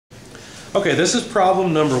Okay, this is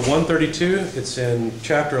problem number 132. It's in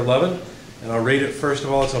chapter 11, and I'll read it first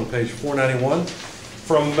of all. It's on page 491.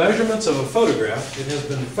 From measurements of a photograph, it has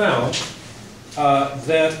been found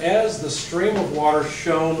that as the stream of water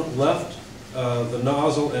shown left the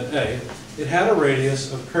nozzle at A, it had a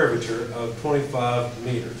radius of curvature of 25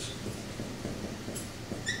 meters.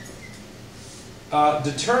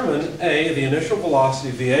 Determine A, the initial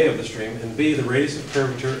velocity VA of the stream, and B, the radius of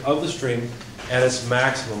curvature of the stream at its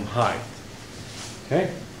maximum height. Okay?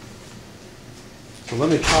 So let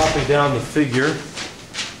me copy down the figure.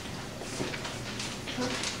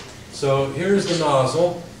 So here's the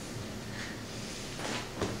nozzle.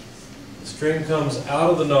 The stream comes out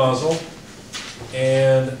of the nozzle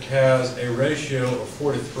and has a ratio of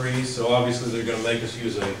 4 to 3, so obviously they're going to make us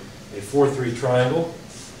use a 4-3 triangle.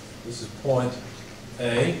 This is point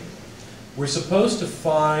A. We're supposed to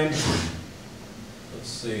find, let's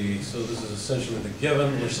see, so this is essentially the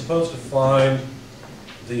given. We're supposed to find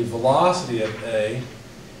the velocity at A,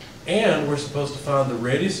 and we're supposed to find the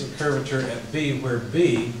radius of curvature at B, where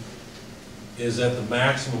B is at the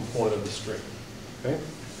maximum point of the stream. Okay?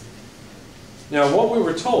 Now, what we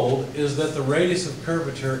were told is that the radius of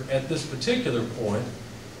curvature at this particular point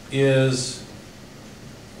is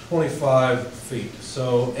 25 feet.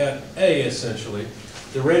 So at A, essentially,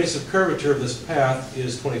 the radius of curvature of this path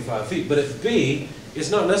is 25 feet. But at B,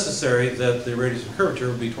 it's not necessary that the radius of curvature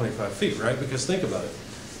would be 25 feet, right? Because think about it.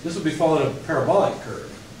 This would be following a parabolic curve,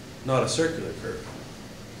 not a circular curve.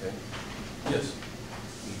 Okay? Yes?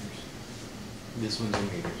 This one's in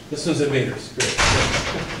meters. This one's in meters. Great.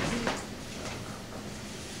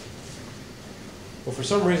 Well, for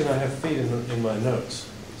some reason I have feet in my notes.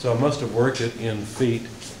 So I must have worked it in feet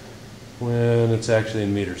when it's actually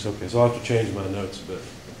in meters. Okay, so I'll have to change my notes a bit.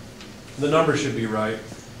 The number should be right.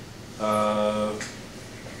 No,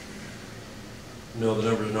 the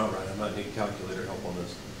numbers are not right. I might need calculator help on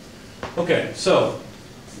this. Okay, so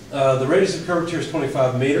the radius of curvature is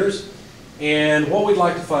 25 meters. And what we'd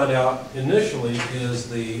like to find out initially is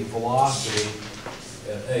the velocity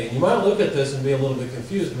at A. And you might look at this and be a little bit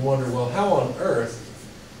confused and wonder, well, how on earth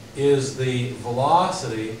is the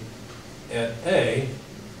velocity at A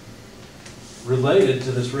related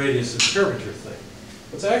to this radius of curvature thing?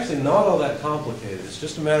 It's actually not all that complicated. It's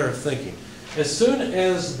just a matter of thinking. As soon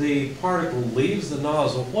as the particle leaves the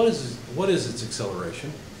nozzle, what is its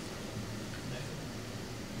acceleration?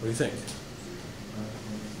 What do you think?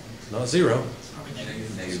 Not zero.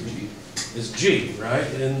 Negative G. Is G, right?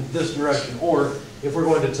 In this direction. Or if we're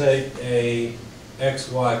going to take a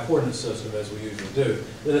XY coordinate system as we usually do,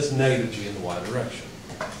 then it's negative G in the Y direction.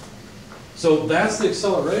 So that's the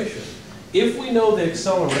acceleration. If we know the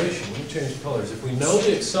acceleration, let me change the colors. If we know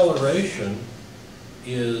the acceleration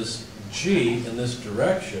is G in this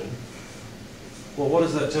direction, well, what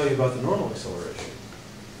does that tell you about the normal acceleration?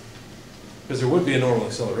 Because there would be a normal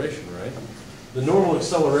acceleration, right? The normal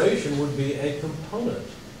acceleration would be a component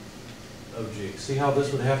of G. See how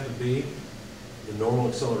this would have to be the normal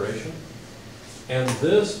acceleration? And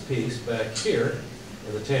this piece back here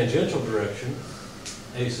in the tangential direction,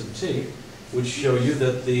 A sub t, would show you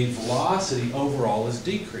that the velocity overall is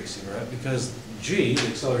decreasing, right? Because G, the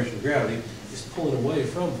acceleration of gravity, is pulling away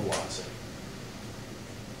from velocity.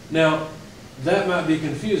 Now, that might be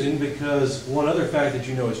confusing because one other fact that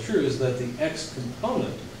you know is true is that the x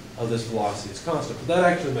component of this velocity is constant. But that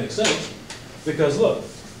actually makes sense because look,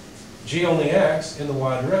 G only acts in the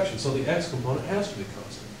y direction, so the x component has to be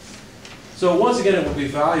constant. So once again, it would be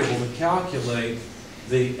valuable to calculate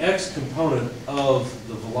the x component of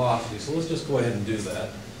the velocity. So let's just go ahead and do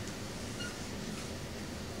that.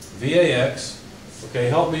 VAX, okay,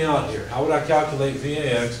 help me out here. How would I calculate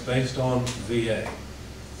VAX based on VA?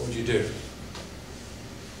 What would you do?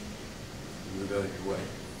 Move out of your way.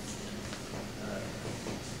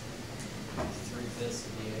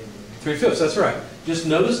 3/5, that's right. Just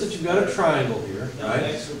notice that you've got a triangle here, right? The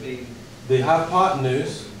x would be the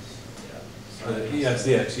hypotenuse. yeah. Yeah, it's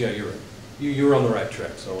the x. Yeah, you're right. You were on the right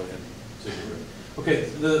track, so I went ahead and said you were right.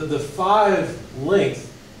 Okay, the 5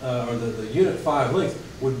 length, or the unit 5 length,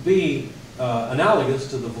 would be analogous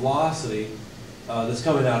to the velocity that's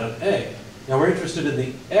coming out at A. Now we're interested in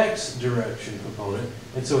the x direction component,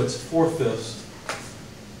 and so it's 4/5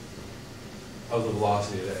 of the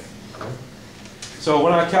velocity at A. Okay? So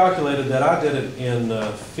when I calculated that, I did it in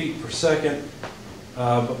feet per second,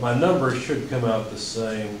 but my numbers should come out the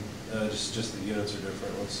same, just the units are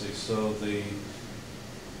different. Let's see, so the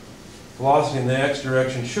velocity in the x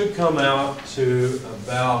direction should come out to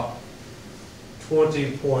about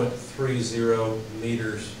 20.30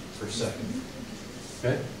 meters per second.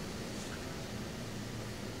 Okay?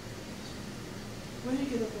 When you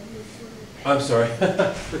get up on your shoulder. I'm sorry.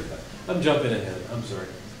 I'm jumping ahead. I'm sorry.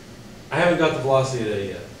 I haven't got the velocity at A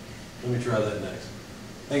yet. Let me try that next.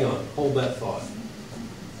 Hang on. Hold that thought.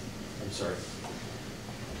 I'm sorry.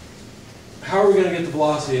 How are we going to get the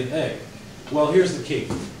velocity at A? Well, here's the key.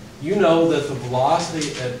 You know that the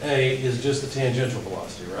velocity at A is just the tangential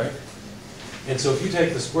velocity, right? And so if you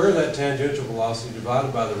take the square of that tangential velocity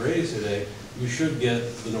divided by the radius at A, you should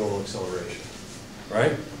get the normal acceleration,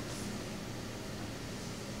 right?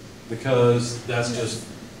 Because that's just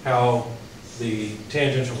how the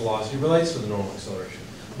tangential velocity relates to the normal acceleration.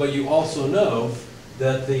 But you also know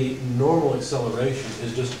that the normal acceleration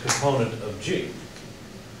is just a component of g,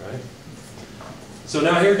 right? So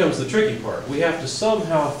now here comes the tricky part. We have to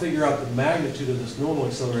somehow figure out the magnitude of this normal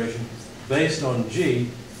acceleration based on g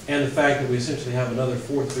and the fact that we essentially have another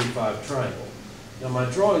 4, 3, 5 triangle. Now my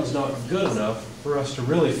drawing's not good enough for us to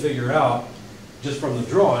really figure out, just from the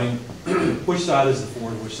drawing, which side is the 4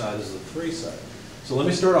 and which side is the 3 side. So let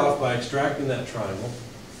me start off by extracting that triangle.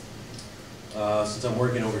 Since I'm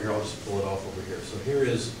working over here, I'll just pull it off over here. So here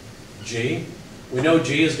is G. We know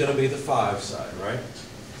G is going to be the 5 side, right?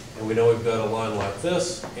 And we know we've got a line like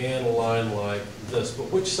this and a line like this.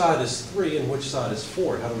 But which side is 3 and which side is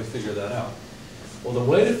 4? How do we figure that out? Well, the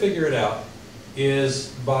way to figure it out is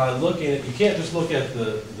by looking at, you can't just look at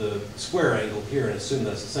the square angle here and assume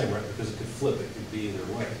that's the same, right? Because it could flip, it could be either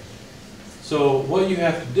way. So what you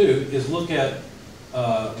have to do is look at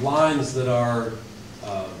lines that are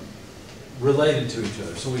related to each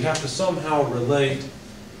other. So we have to somehow relate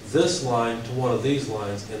this line to one of these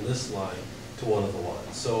lines and this line to one of the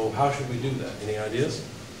lines. So how should we do that? Any ideas?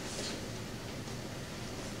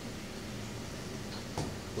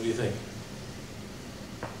 What do you think?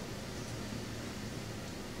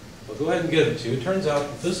 Well, go ahead and give it to you. It turns out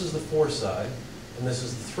that this is the 4 side and this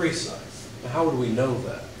is the 3 side. Now, how would we know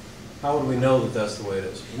that? How would we know that that's the way it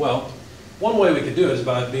is? Well, one way we could do it is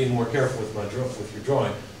by being more careful with your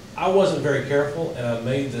drawing. I wasn't very careful, and I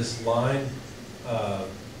made this line at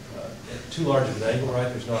too large of an angle, right?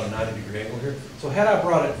 There's not a 90-degree angle here. So had I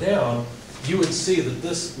brought it down, you would see that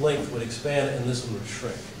this length would expand and this one would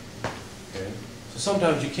shrink. Okay? So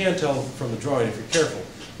sometimes you can tell from the drawing if you're careful.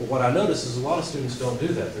 But what I notice is a lot of students don't do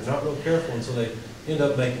that. They're not real careful, and so they end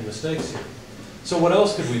up making mistakes here. So what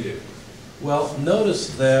else could we do? Well,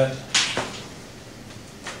 notice that,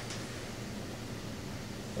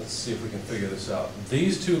 let's see if we can figure this out.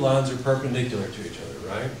 These two lines are perpendicular to each other,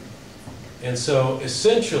 right? And so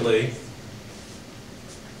essentially,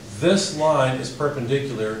 this line is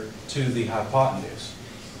perpendicular to the hypotenuse.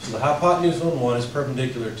 So the hypotenuse on one is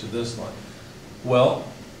perpendicular to this line. Well,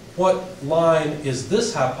 what line is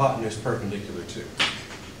this hypotenuse perpendicular to?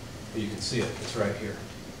 You can see it, it's right here.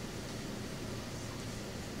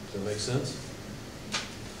 Does that make sense?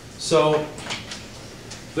 So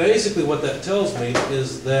basically what that tells me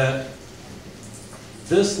is that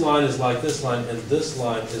this line is like this line and this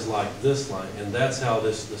line is like this line, and that's how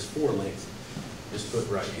this 4 length is put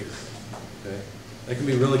right here. Okay? That can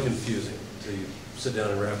be really confusing until you sit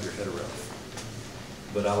down and wrap your head around it.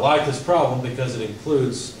 But I like this problem because it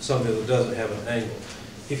includes something that doesn't have an angle.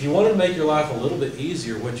 If you wanted to make your life a little bit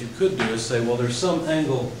easier, what you could do is say, well, there's some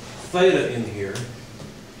angle theta in here,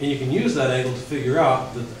 and you can use that angle to figure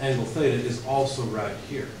out that the angle theta is also right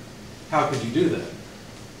here. How could you do that?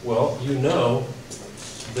 Well, you know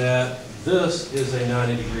that this is a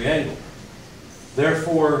 90-degree angle.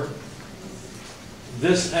 Therefore,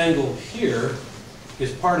 this angle here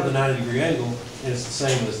is part of the 90-degree angle, and it's the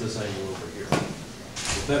same as this angle over here.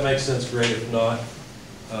 If that makes sense, great. If not,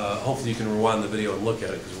 hopefully you can rewind the video and look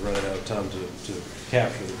at it because we're running out of time to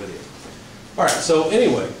capture the video. All right, so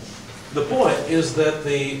anyway, the point is that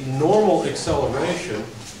the normal acceleration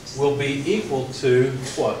will be equal to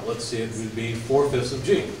what? Let's see, it would be 4/5 of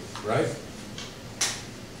g, right?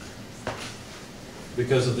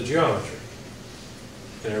 Because of the geometry.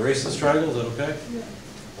 Can I erase this triangle? Is that okay? Yeah.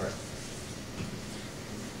 All right.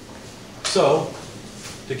 So,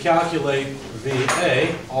 to calculate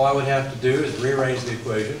VA, all I would have to do is rearrange the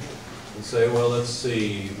equation and say, well, let's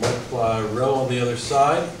see, multiply rho on the other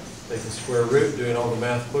side, take the square root, doing all the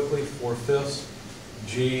math quickly, 4/5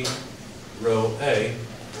 g rho A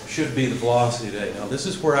should be the velocity at A. Now, this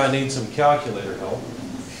is where I need some calculator help,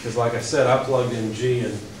 because like I said, I plugged in g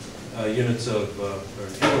in units of, or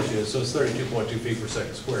English units, so it's 32.2 feet per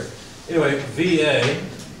second squared. Anyway, VA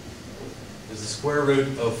is the square root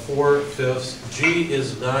of 4/5. G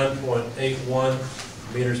is 9.81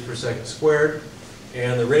 meters per second squared.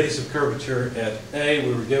 And the radius of curvature at A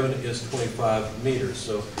we were given is 25 meters.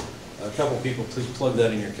 So a couple people, please plug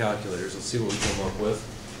that in your calculators. Let's see what we come up with.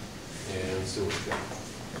 And see what we got.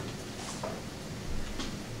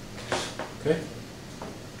 Okay?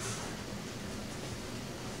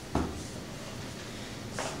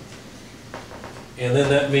 And then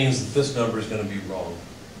that means that this number is going to be wrong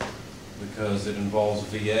because it involves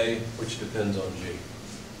VA, which depends on G.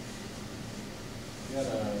 You got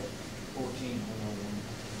a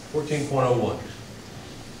 14.01. 14.01.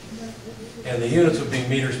 And the units would be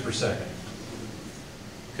meters per second.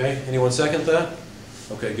 Okay, anyone second that?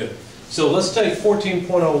 Okay, good. So let's take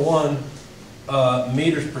 14.01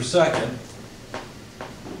 meters per second,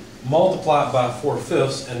 multiply it by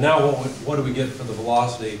 4/5, and now what do we get for the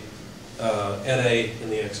velocity NA in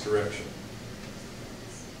the x direction?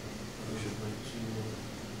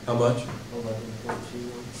 How much?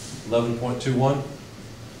 11.21. 11.21?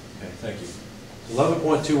 Okay, thank you.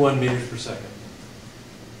 11.21 meters per second.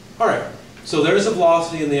 All right, so there's a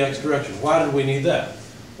velocity in the x direction. Why did we need that?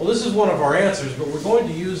 Well, this is one of our answers, but we're going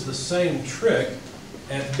to use the same trick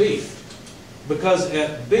at B. Because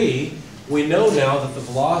at B, we know now that the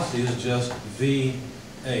velocity is just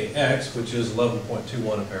VAX, which is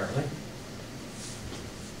 11.21 apparently.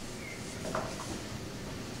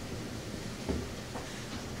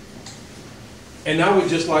 And now we'd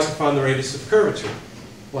just like to find the radius of curvature.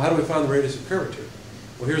 Well, how do we find the radius of curvature?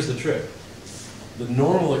 Well, here's the trick. The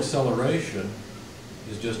normal acceleration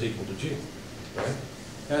is just equal to G, right?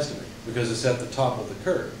 Has to be, because it's at the top of the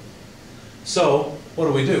curve. So,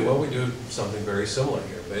 what do? Well, we do something very similar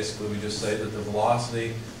here. Basically, we just say that the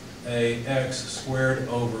velocity AX squared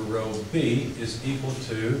over rho B is equal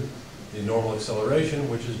to the normal acceleration,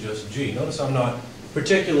 which is just G. Notice I'm not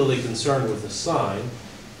particularly concerned with the sign,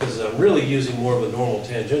 because I'm really using more of a normal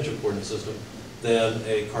tangential coordinate system than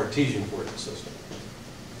a Cartesian coordinate system.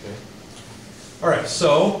 Okay? All right,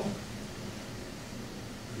 so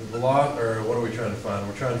the what are we trying to find?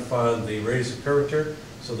 We're trying to find the radius of curvature.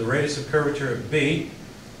 So the radius of curvature at B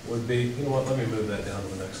would be, you know what, let me move that down to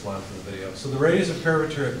the next slide for the video. So the radius of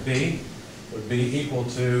curvature at B would be equal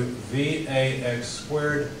to VAX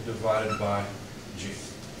squared divided by G.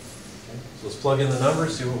 Okay? So let's plug in the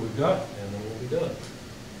numbers, see what we've got, and then we'll be done.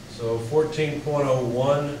 So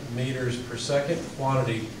 14.01 meters per second,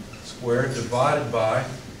 quantity squared, divided by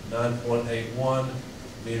 9.81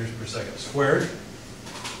 meters per second squared.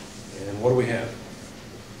 And what do we have?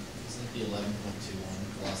 Isn't it the 11.21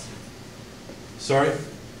 velocity? Sorry?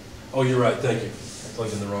 Oh, you're right, thank you. I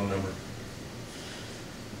plugged in the wrong number.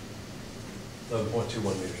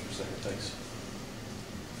 11.21 meters per second, thanks.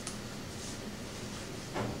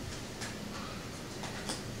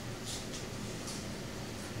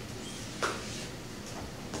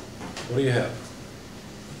 What do you have?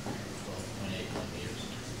 12.81 meters.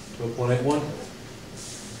 12.81?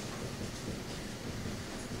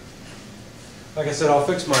 Like I said, I'll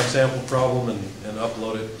fix my example problem and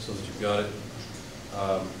upload it so that you've got it.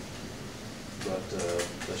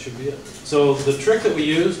 That should be it. So the trick that we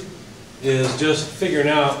used is just figuring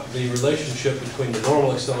out the relationship between the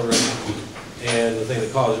normal acceleration and the thing that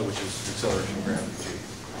caused it, which is acceleration of gravity.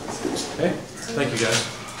 Okay? Thank you, guys.